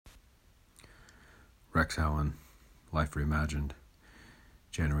Rex Allen, Life Reimagined,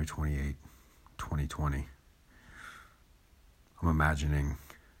 January 28, 2020. I'm imagining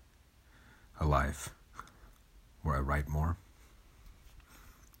a life where I write more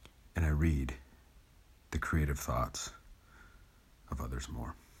and I read the creative thoughts of others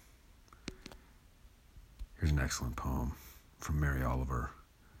more. Here's an excellent poem from Mary Oliver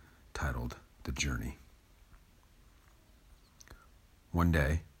titled The Journey. One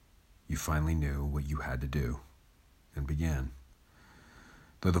day, you finally knew what you had to do and began.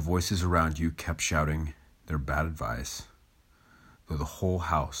 Though the voices around you kept shouting their bad advice, though the whole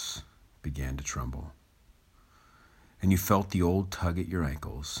house began to tremble, and you felt the old tug at your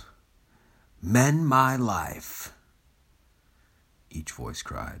ankles, "Mend my life," each voice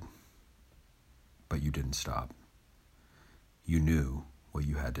cried. But you didn't stop. You knew what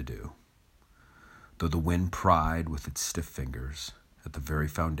you had to do. Though the wind pried with its stiff fingers at the very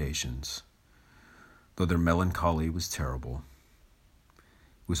foundations, though their melancholy was terrible,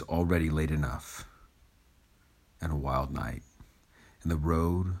 it was already late enough, and a wild night, and the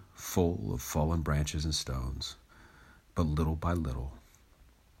road full of fallen branches and stones. But little by little,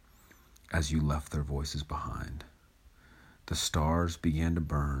 as you left their voices behind, the stars began to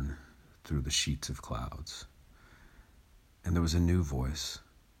burn through the sheets of clouds, and there was a new voice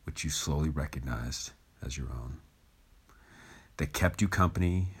which you slowly recognized as your own, that kept you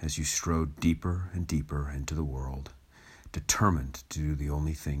company as you strode deeper and deeper into the world, determined to do the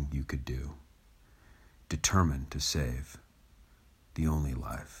only thing you could do, determined to save the only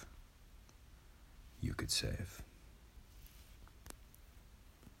life you could save.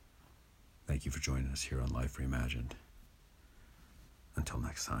 Thank you for joining us here on Life Reimagined. Until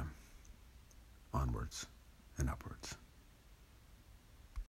next time, onwards and upwards.